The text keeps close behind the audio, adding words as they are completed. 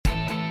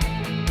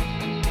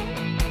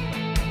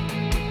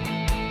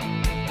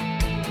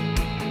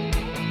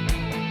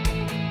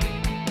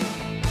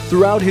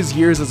Throughout his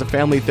years as a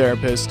family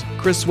therapist,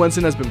 Chris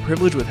Swenson has been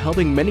privileged with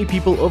helping many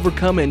people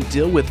overcome and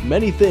deal with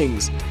many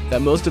things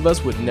that most of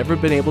us would never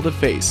been able to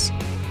face.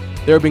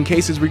 There have been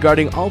cases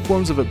regarding all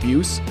forms of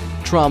abuse,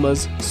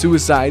 traumas,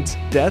 suicides,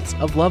 deaths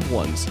of loved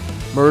ones,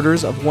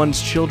 murders of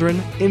one's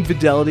children,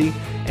 infidelity,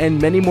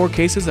 and many more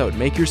cases that would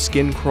make your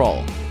skin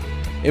crawl.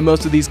 In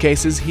most of these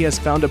cases, he has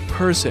found a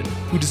person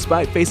who,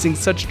 despite facing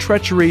such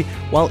treachery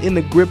while in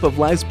the grip of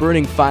life's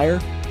burning fire,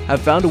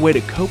 have found a way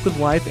to cope with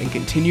life and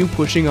continue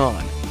pushing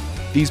on.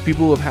 These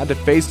people who have had to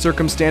face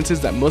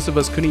circumstances that most of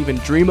us couldn't even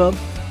dream of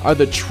are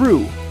the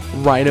true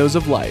rhinos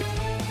of life.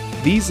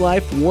 These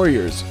life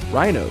warriors,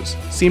 rhinos,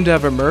 seem to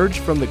have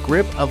emerged from the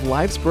grip of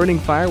life's burning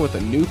fire with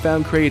a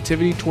newfound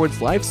creativity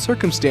towards life's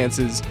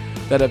circumstances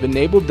that have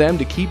enabled them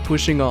to keep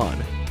pushing on.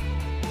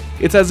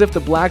 It's as if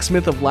the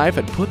blacksmith of life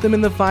had put them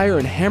in the fire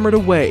and hammered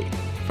away.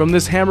 From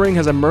this hammering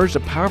has emerged a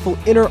powerful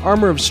inner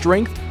armor of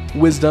strength,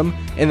 wisdom,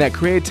 and that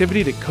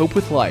creativity to cope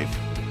with life.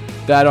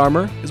 That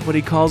armor is what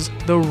he calls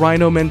the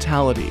rhino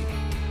mentality.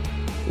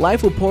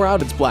 Life will pour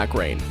out its black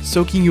rain,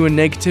 soaking you in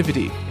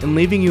negativity and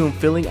leaving you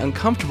feeling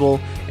uncomfortable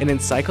and in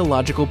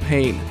psychological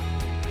pain.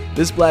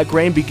 This black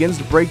rain begins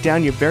to break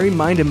down your very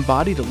mind and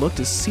body to look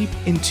to seep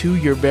into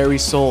your very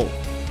soul.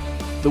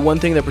 The one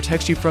thing that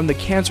protects you from the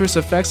cancerous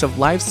effects of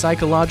life's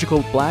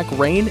psychological black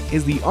rain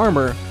is the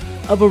armor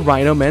of a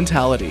rhino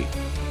mentality.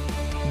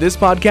 This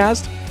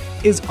podcast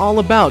is all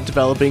about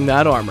developing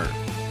that armor.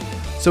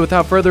 So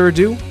without further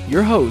ado,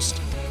 your host,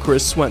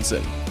 Chris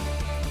Swenson.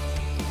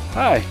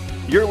 Hi,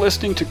 you're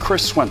listening to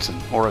Chris Swenson,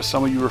 or as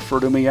some of you refer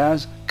to me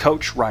as,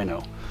 Coach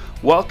Rhino.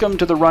 Welcome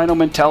to the Rhino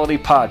Mentality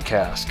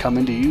Podcast,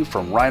 coming to you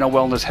from Rhino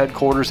Wellness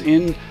Headquarters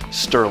in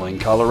Sterling,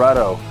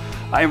 Colorado.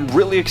 I am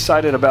really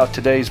excited about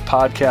today's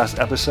podcast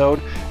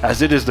episode,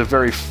 as it is the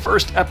very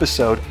first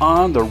episode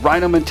on the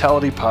Rhino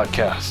Mentality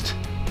Podcast.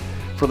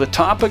 For the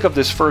topic of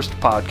this first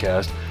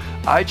podcast,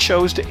 I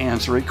chose to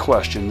answer a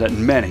question that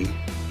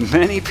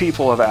many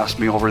people have asked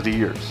me over the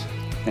years.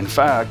 In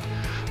fact,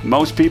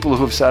 most people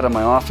who have sat in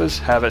my office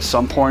have at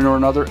some point or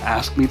another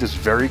asked me this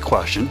very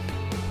question,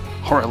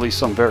 or at least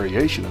some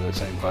variation of that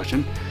same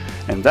question,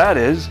 and that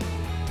is,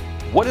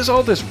 what is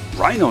all this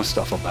rhino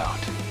stuff about?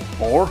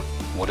 Or,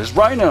 what is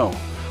rhino?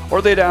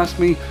 Or they'd ask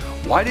me,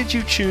 why did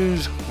you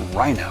choose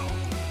rhino?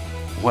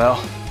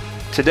 Well,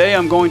 today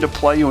I'm going to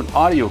play you an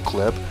audio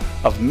clip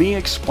of me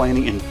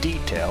explaining in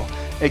detail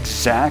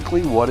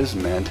exactly what is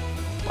meant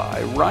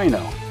by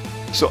rhino.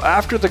 So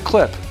after the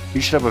clip, you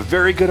should have a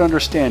very good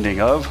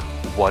understanding of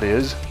what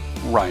is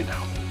rhino.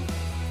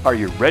 Are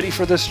you ready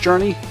for this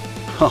journey?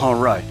 All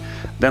right,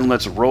 then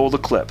let's roll the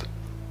clip.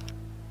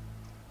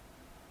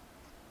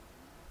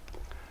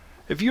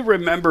 If you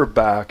remember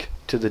back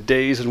to the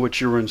days in which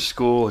you were in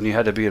school and you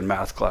had to be in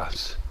math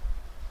class,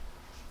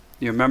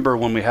 you remember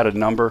when we had a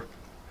number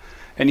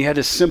and you had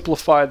to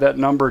simplify that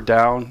number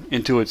down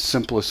into its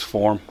simplest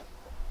form?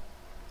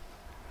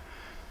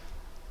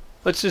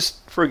 Let's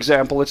just, for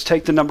example, let's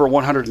take the number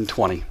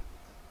 120.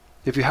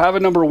 If you have a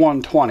number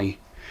 120,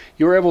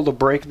 you're able to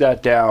break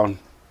that down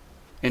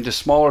into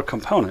smaller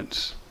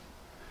components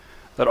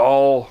that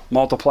all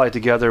multiplied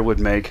together would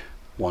make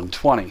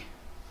 120.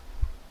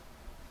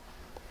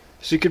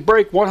 So you could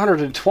break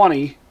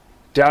 120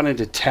 down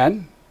into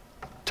 10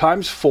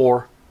 times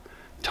 4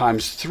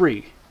 times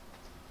 3.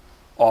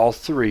 All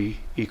 3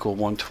 equal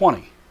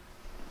 120.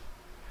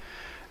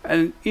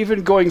 And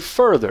even going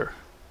further,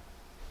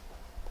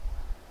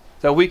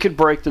 that we could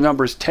break the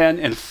numbers 10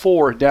 and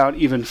 4 down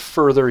even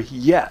further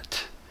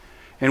yet,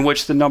 in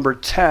which the number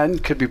 10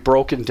 could be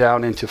broken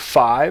down into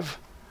 5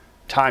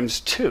 times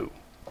 2.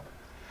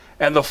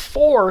 And the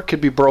 4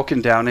 could be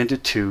broken down into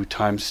 2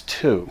 times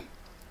 2.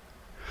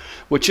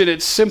 Which in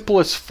its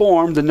simplest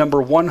form, the number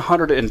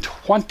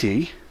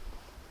 120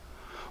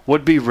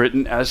 would be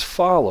written as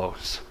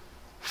follows.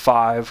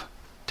 5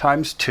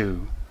 times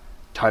 2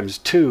 times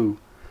 2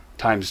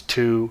 times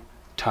 2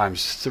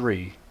 times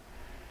 3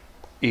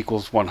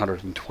 equals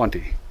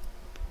 120.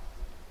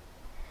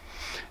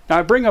 Now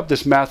I bring up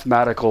this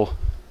mathematical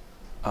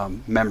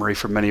memory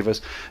for many of us,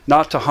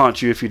 not to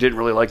haunt you if you didn't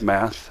really like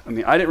math. I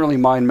mean, I didn't really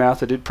mind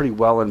math. I did pretty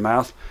well in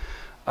math.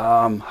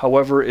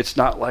 However, it's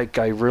not like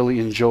I really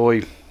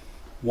enjoy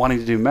wanting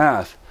to do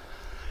math.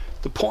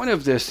 The point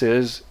of this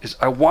is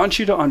I want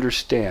you to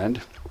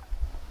understand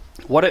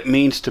what it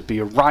means to be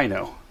a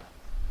rhino.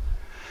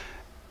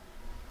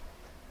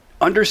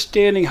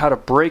 Understanding how to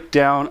break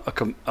down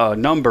a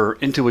number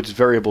into its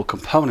variable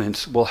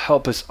components will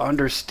help us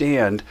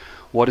understand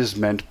what is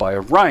meant by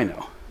a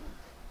rhino.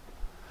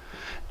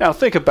 Now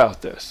think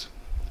about this.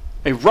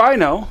 A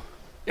rhino,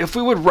 if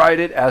we would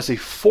write it as a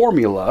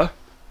formula,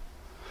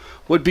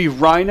 would be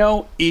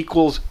rhino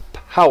equals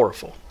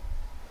powerful.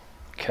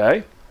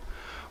 Okay?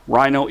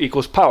 Rhino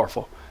equals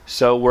powerful.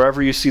 So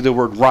wherever you see the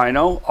word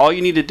rhino, all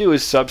you need to do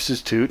is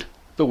substitute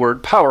the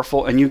word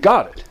powerful and you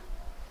got it.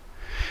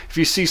 If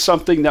you see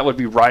something that would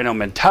be rhino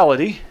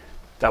mentality,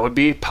 that would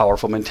be a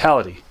powerful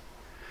mentality.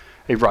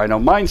 A rhino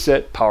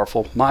mindset,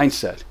 powerful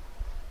mindset.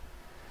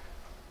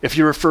 If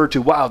you refer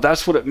to, wow,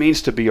 that's what it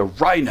means to be a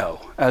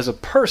rhino as a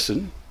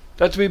person,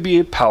 That would be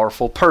a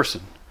powerful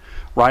person.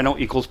 Rhino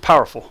equals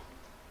powerful.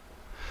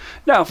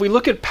 Now, if we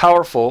look at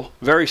powerful,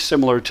 very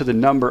similar to the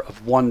number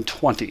of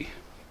 120.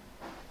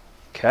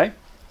 Okay?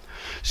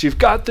 So you've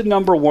got the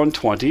number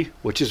 120,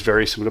 which is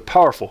very similar to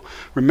powerful.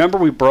 Remember,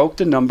 we broke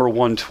the number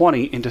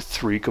 120 into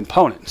 3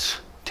 components.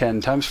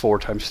 10 times 4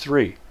 times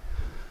 3.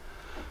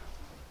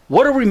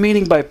 What are we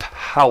meaning by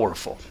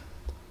powerful?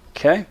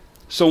 Okay?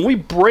 So when we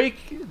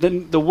break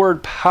the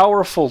word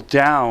powerful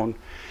down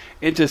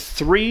into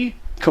 3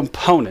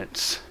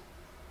 components,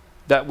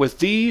 that with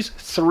these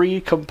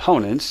 3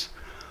 components,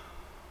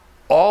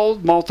 all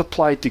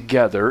multiplied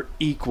together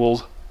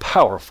equals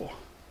powerful.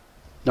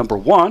 Number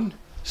 1,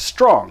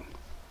 strong.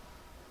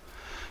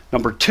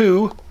 Number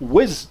 2,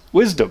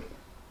 wisdom.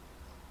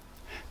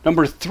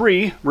 Number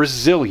 3,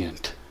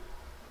 resilient.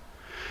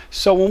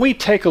 So when we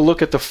take a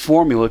look at the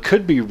formula, it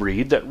could be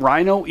read that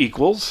Rhino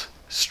equals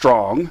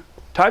strong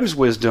times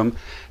wisdom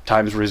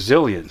times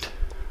resilient.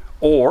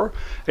 Or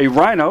a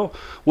Rhino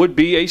would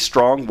be a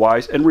strong,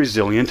 wise, and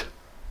resilient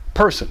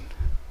person.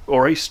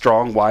 Or a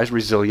strong, wise,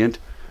 resilient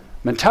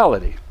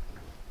mentality.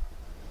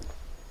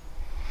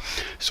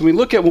 So we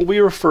look at what we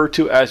refer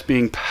to as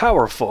being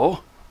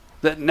powerful,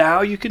 that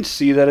now you can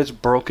see that it's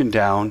broken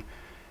down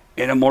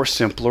in a more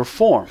simpler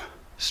form.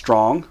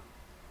 Strong,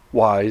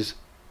 wise,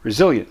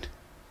 resilient.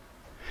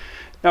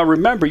 Now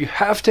remember, you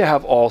have to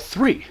have all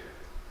 3.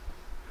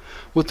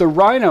 With the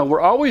Rhino,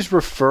 we're always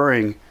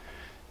referring,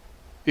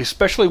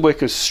 especially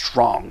with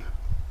strong,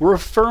 we're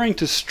referring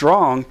to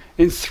strong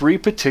in 3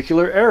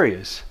 particular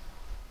areas.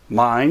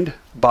 Mind,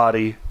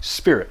 body,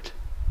 spirit.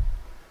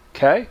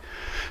 Okay?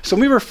 So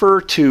when we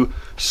refer to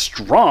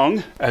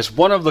strong as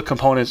one of the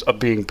components of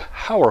being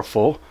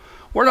powerful,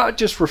 we're not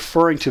just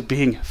referring to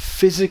being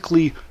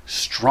physically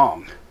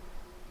strong.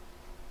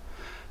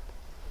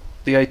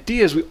 The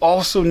idea is we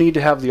also need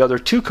to have the other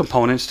 2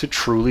 components to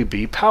truly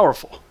be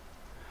powerful.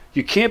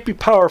 You can't be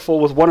powerful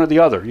with one or the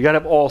other. You got to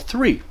have all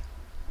 3.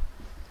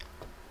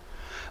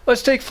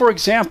 Let's take, for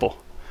example,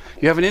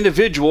 you have an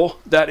individual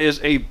that is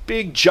a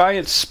big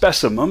giant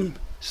specimen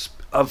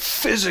of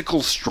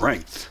physical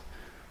strength.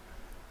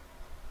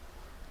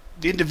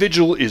 The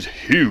individual is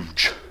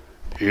huge.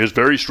 He is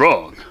very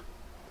strong.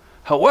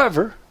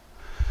 However,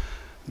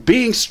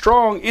 being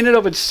strong in and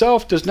of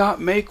itself does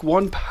not make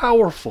one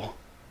powerful.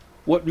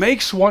 What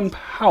makes one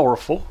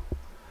powerful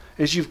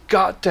is you've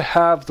got to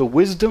have the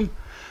wisdom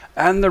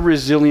and the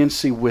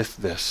resiliency with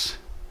this.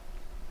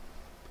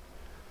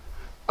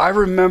 I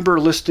remember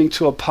listening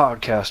to a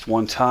podcast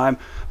one time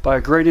by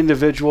a great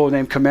individual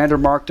named Commander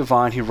Mark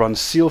Devine. He runs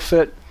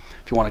SEALFIT.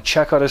 If you want to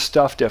check out his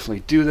stuff,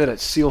 definitely do that at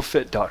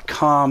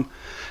SEALFIT.com.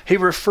 He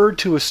referred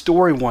to a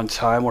story one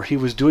time where he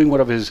was doing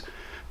one of his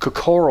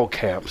Kokoro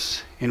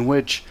camps, in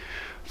which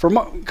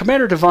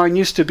Commander Devine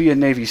used to be a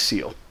Navy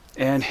SEAL.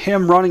 And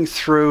him running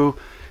through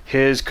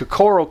his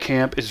Kokoro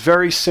camp is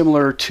very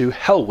similar to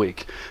Hell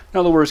Week. In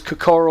other words,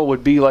 Kokoro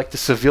would be like the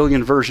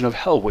civilian version of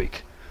Hell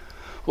Week.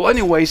 Well,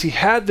 anyways, he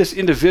had this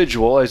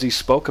individual, as he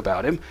spoke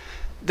about him,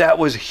 that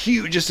was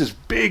huge, just this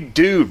big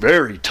dude,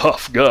 very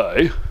tough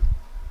guy,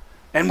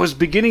 and was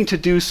beginning to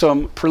do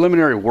some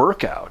preliminary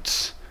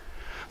workouts,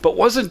 but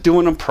wasn't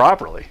doing them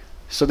properly.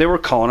 So they were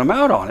calling him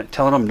out on it,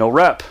 telling him, no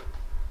rep,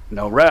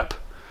 no rep.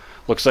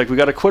 Looks like we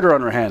got a quitter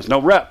on our hands,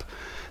 no rep.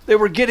 They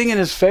were getting in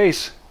his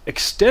face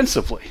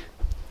extensively.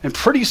 And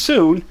pretty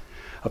soon,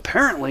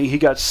 apparently, he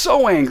got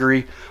so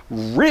angry,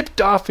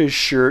 ripped off his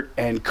shirt,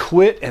 and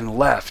quit and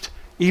left,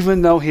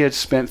 even though he had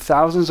spent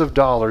thousands of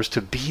dollars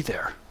to be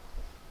there.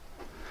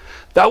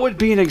 That would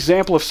be an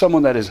example of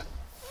someone that is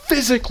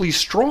physically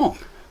strong,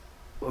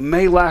 but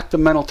may lack the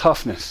mental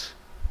toughness,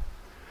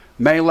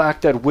 may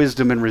lack that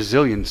wisdom and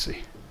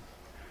resiliency.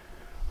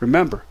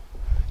 Remember,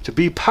 to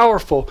be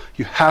powerful,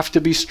 you have to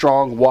be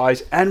strong,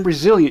 wise, and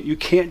resilient. You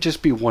can't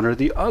just be one or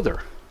the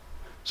other.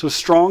 So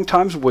strong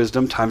times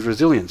wisdom times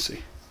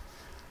resiliency.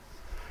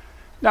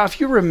 Now, if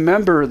you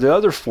remember the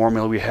other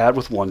formula we had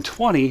with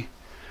 120,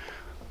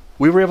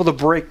 we were able to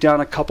break down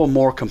a couple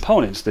more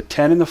components. The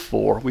 10 and the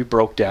 4, we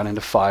broke down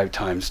into 5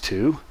 times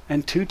 2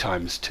 and 2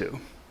 times 2.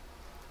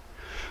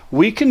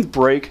 We can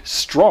break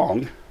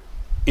strong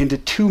into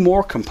 2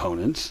 more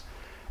components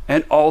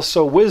and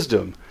also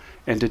wisdom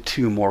into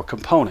 2 more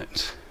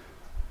components.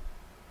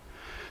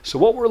 So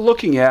what we're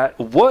looking at,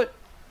 what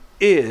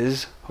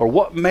is or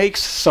what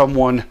makes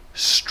someone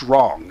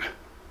strong?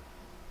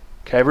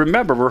 Okay,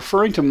 remember, we're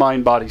referring to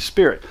mind, body,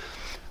 spirit.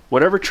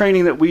 Whatever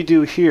training that we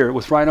do here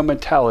with Rhino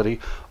Mentality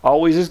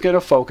always is going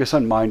to focus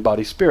on mind,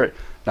 body, spirit,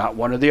 not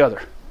one or the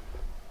other.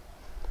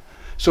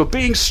 So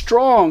being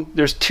strong,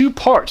 there's 2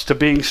 parts to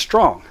being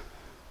strong.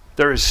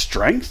 There is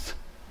strength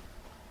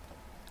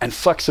and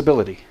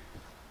flexibility.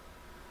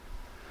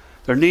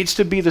 There needs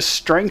to be the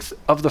strength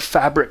of the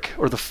fabric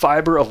or the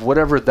fiber of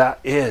whatever that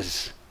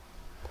is.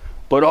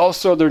 But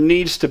also there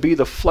needs to be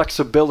the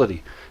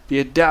flexibility, the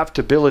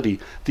adaptability,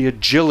 the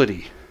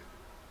agility.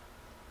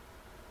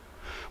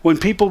 When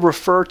people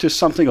refer to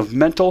something of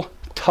mental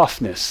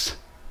toughness,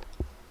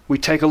 we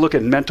take a look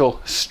at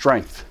mental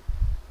strength.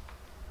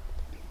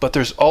 But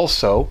there's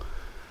also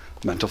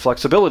mental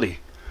flexibility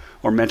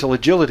or mental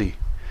agility,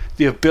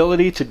 the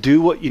ability to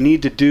do what you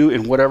need to do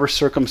in whatever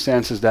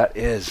circumstances that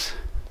is,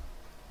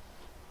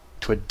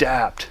 to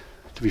adapt,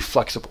 to be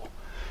flexible.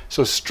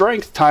 So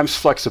strength times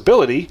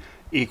flexibility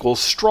equals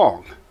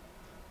strong.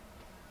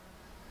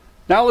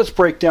 Now let's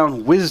break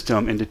down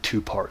wisdom into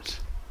two parts.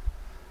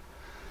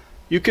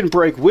 You can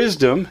break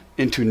wisdom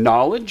into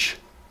knowledge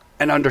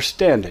and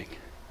understanding.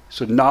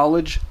 So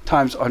knowledge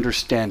times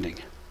understanding.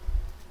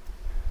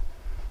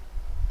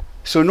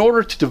 So in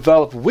order to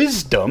develop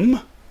wisdom,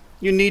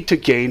 you need to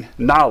gain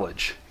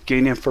knowledge,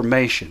 gain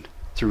information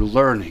through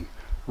learning,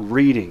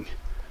 reading,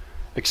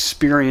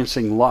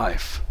 experiencing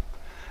life.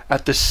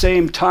 At the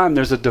same time,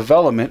 there's a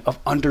development of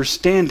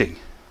understanding.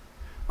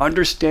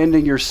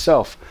 Understanding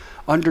yourself,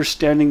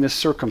 understanding the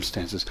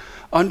circumstances,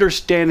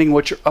 understanding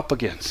what you're up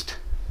against.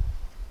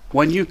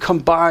 When you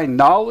combine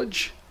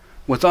knowledge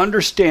with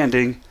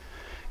understanding,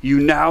 you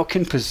now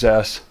can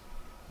possess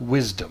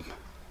wisdom.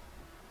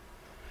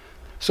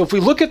 So if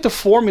we look at the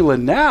formula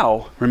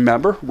now,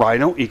 remember,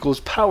 Rhino equals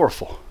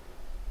powerful.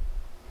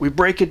 We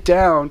break it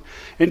down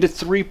into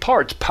three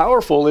parts.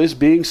 Powerful is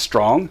being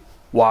strong,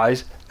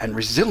 wise, and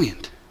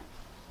resilient.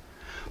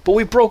 But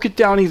we broke it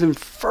down even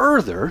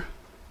further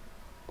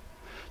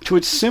to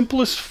its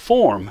simplest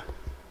form.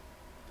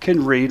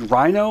 Can read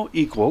Rhino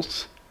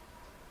equals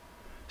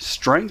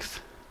strength,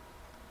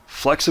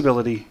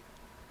 flexibility,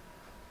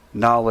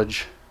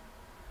 knowledge,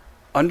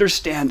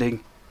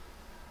 understanding,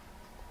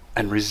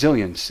 and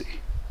resiliency.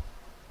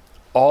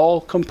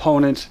 All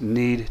components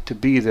need to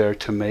be there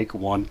to make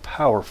one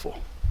powerful.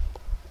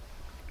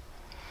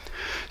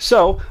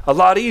 So, a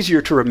lot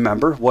easier to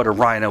remember what a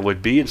Rhino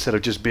would be instead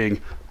of just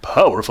being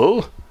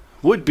powerful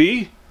would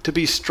be to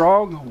be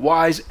strong,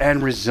 wise,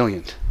 and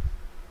resilient.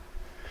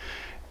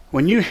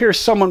 When you hear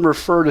someone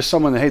refer to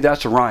someone, hey,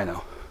 that's a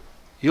Rhino,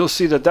 you'll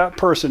see that that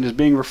person is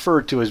being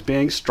referred to as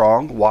being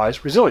strong,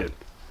 wise, resilient.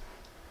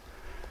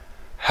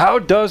 How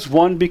does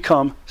one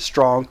become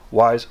strong,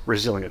 wise,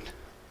 resilient?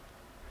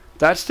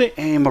 That's the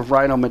aim of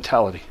Rhino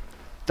mentality.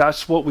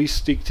 That's what we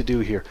seek to do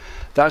here.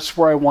 That's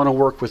where I want to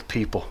work with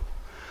people.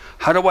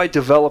 How do I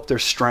develop their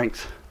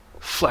strength,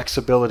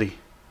 flexibility,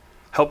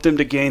 help them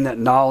to gain that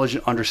knowledge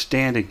and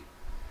understanding,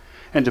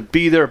 and to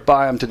be there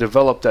by them to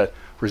develop that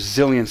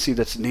resiliency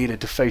that's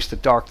needed to face the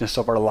darkness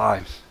of our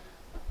lives?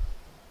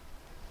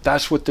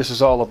 That's what this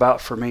is all about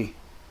for me.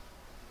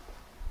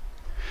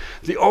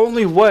 The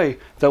only way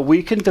that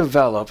we can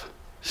develop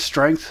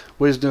strength,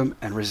 wisdom,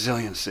 and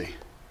resiliency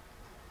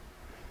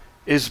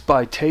is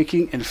by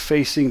taking and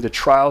facing the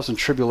trials and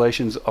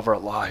tribulations of our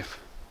life.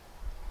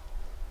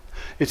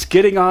 It's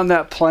getting on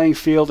that playing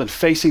field and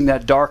facing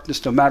that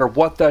darkness no matter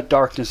what that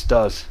darkness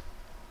does.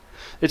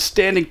 It's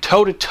standing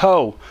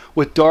toe-to-toe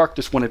with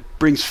darkness when it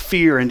brings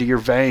fear into your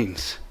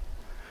veins,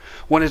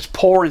 when it's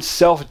pouring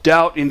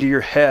self-doubt into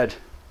your head,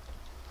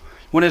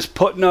 when it's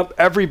putting up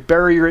every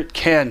barrier it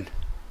can.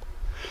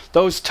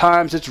 Those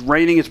times it's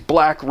raining, it's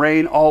black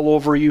rain all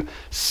over you,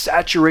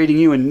 saturating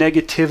you in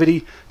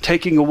negativity,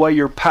 taking away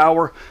your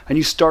power, and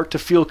you start to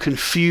feel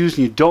confused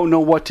and you don't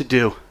know what to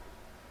do.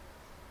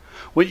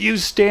 When you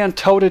stand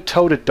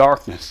toe-to-toe to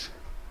darkness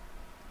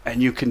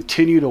and you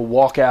continue to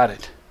walk at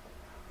it,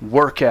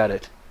 work at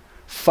it,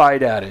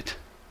 fight at it,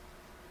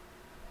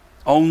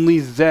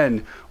 only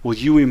then will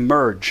you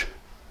emerge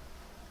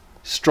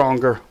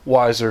stronger,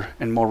 wiser,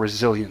 and more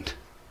resilient.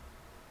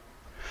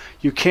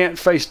 You can't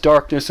face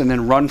darkness and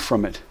then run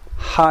from it,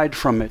 hide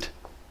from it,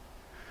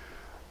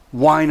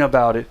 whine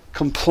about it,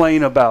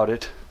 complain about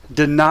it,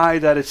 deny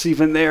that it's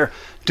even there.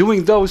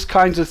 Doing those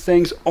kinds of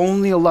things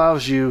only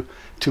allows you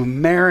to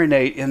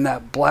marinate in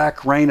that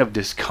black rain of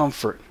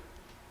discomfort,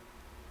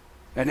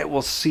 and it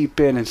will seep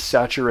in and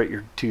saturate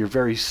to your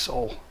very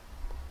soul.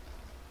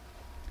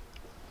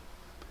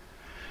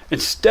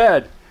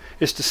 Instead,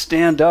 is to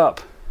stand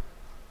up,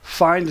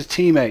 find a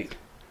teammate,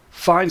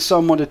 find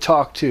someone to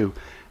talk to,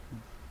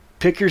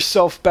 pick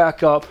yourself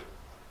back up,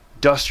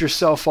 dust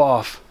yourself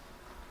off,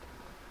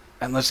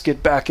 and let's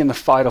get back in the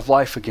fight of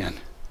life again.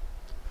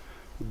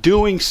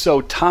 Doing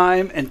so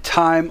time and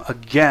time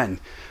again,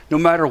 no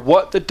matter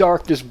what the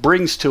darkness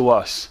brings to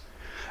us,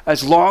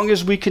 as long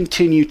as we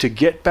continue to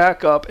get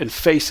back up and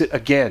face it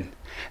again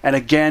and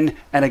again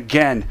and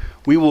again,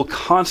 we will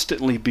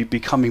constantly be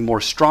becoming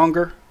more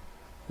stronger,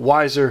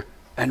 wiser,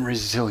 and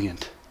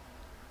resilient.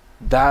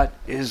 That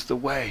is the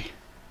way.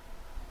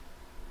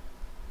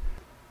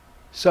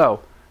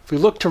 So, if we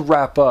look to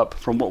wrap up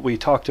from what we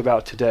talked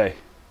about today,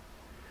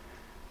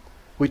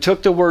 we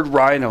took the word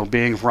Rhino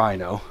being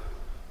Rhino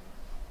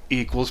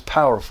equals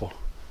powerful.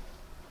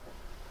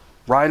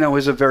 Rhino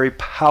is a very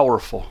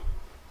powerful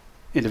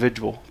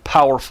individual,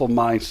 powerful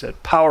mindset,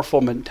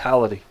 powerful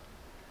mentality.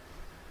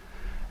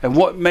 And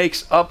what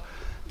makes up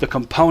the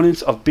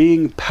components of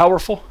being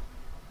powerful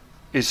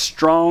is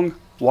strong,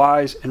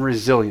 wise, and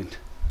resilient.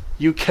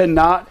 You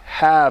cannot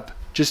have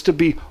just to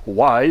be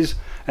wise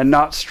and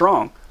not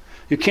strong.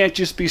 You can't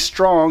just be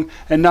strong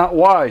and not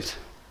wise.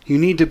 You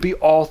need to be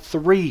all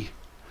three.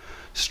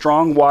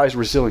 Strong, wise,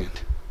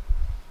 resilient.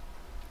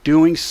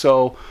 Doing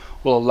so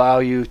will allow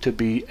you to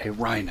be a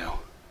rhino.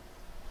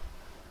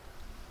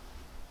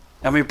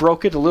 And we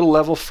broke it a little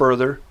level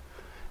further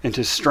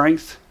into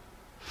strength,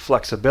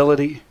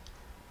 flexibility,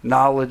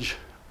 knowledge,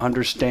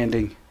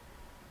 understanding,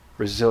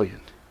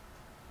 resilient.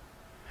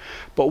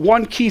 But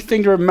one key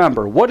thing to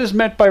remember, what is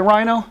meant by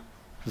rhino?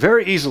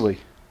 Very easily.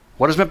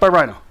 What is meant by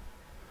rhino?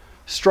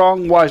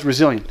 Strong, wise,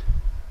 resilient.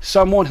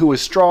 Someone who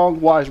is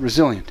strong, wise,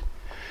 resilient.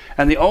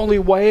 And the only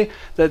way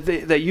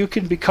that you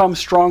can become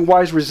strong,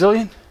 wise,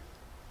 resilient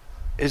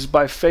is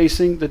by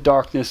facing the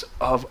darkness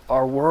of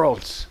our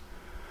worlds.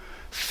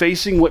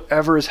 Facing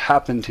whatever has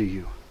happened to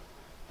you.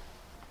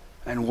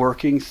 And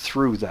working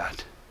through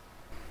that.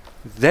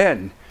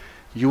 Then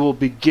you will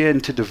begin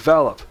to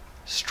develop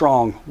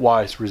strong,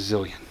 wise,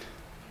 resilient.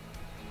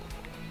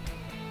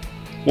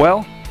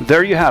 Well,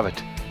 there you have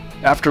it.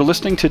 After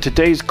listening to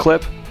today's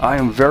clip, I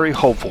am very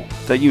hopeful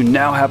that you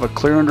now have a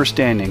clear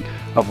understanding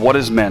of what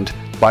is meant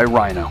by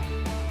rhino.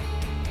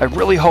 I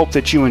really hope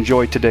that you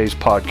enjoyed today's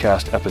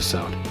podcast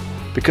episode,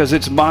 because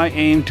it's my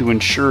aim to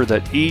ensure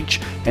that each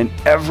and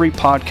every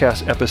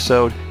podcast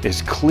episode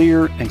is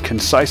clear and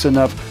concise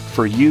enough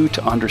for you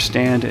to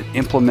understand and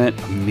implement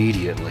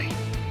immediately.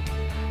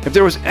 If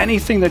there was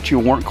anything that you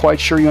weren't quite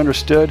sure you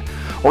understood,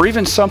 or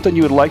even something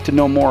you would like to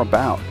know more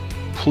about,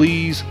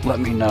 please let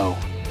me know.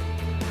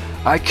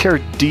 I care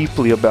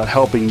deeply about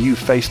helping you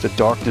face the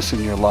darkness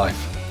in your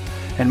life,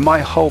 and my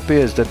hope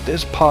is that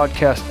this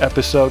podcast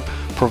episode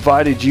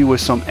provided you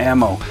with some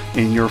ammo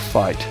in your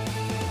fight.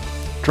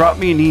 Drop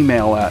me an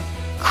email at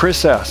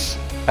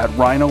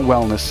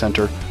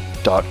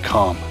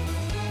chris.s@rhinowellnesscenter.com.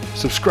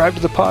 Subscribe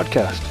to the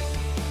podcast.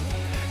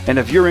 And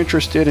if you're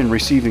interested in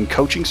receiving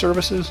coaching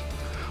services,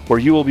 where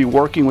you will be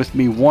working with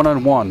me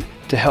one-on-one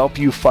to help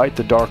you fight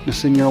the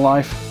darkness in your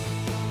life,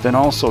 then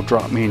also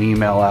drop me an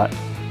email at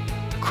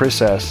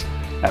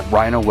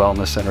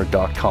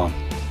chris.s@rhinowellnesscenter.com.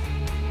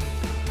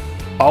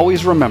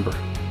 Always remember,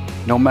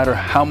 no matter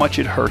how much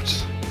it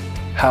hurts,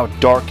 how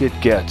dark it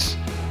gets,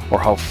 or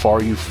how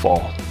far you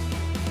fall,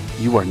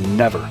 you are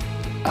never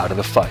out of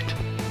the fight.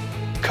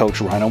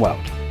 Coach Rhino out.